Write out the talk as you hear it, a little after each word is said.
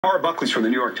Cara Buckley's from the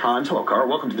New York Times. Hello, Cara.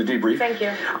 Welcome to the Debrief. Thank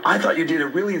you. I thought you did a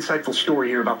really insightful story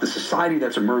here about the society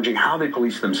that's emerging, how they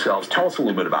police themselves. Tell us a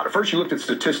little bit about it. First, you looked at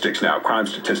statistics now, crime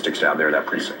statistics down there in that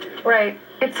precinct. Right.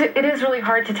 It is really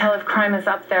hard to tell if crime is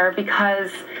up there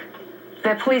because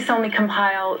the police only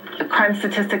compile crime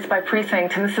statistics by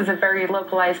precinct, and this is a very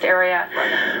localized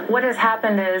area. What has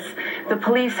happened is the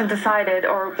police have decided,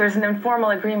 or there's an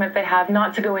informal agreement they have,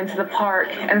 not to go into the park,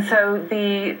 and so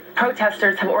the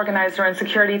protesters have organized their own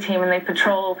security team, and they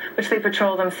patrol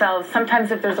themselves.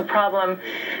 Sometimes if there's a problem,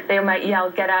 they might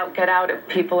yell, get out, at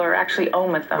people, or actually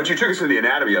own with them. But you took us to the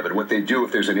anatomy of it, what they do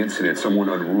if there's an incident, someone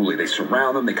unruly. They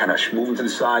surround them, they kind of move them to the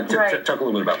side. Right. Talk a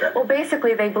little bit about that. Well,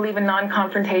 basically, they believe in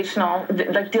non-confrontational,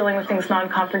 like dealing with things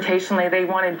non-confrontationally. They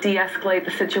want to de-escalate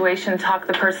the situation, talk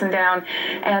the person down,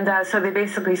 and so they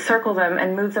basically circle them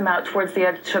and move them out towards the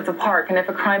edge of the park. And if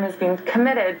a crime has been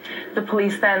committed, the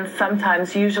police then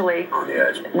sometimes, usually... On the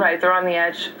edge. Right, they're on the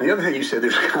edge. The other thing you said,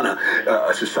 there's kind of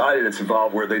a society that's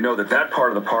involved where they know that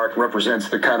part of the park represents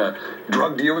the kind of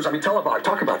drug dealers. I mean, talk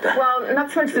about that. Well,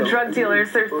 not so much the drug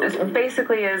dealers. There's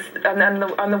basically is,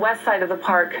 on the west side of the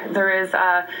park, there is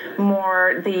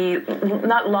more the,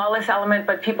 not lawless element,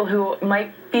 but people who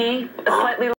might be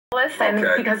slightly lawless, and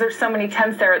because there's so many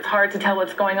tents there, it's hard to tell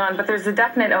what's going on. But there's a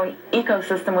definite own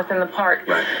ecosystem within the park,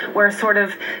 where sort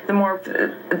of the more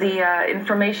the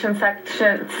information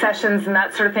sessions and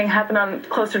that sort of thing happen on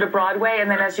closer to Broadway, and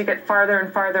then as you get farther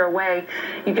and farther away,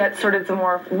 you get sort of the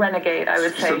more renegade, I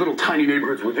would say. So little tiny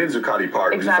neighborhoods within Zuccotti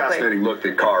Park. Exactly. It was a fascinating look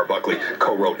that Cara Buckley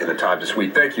co-wrote in the Times this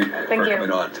week. Thank you for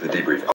coming on to the Debrief.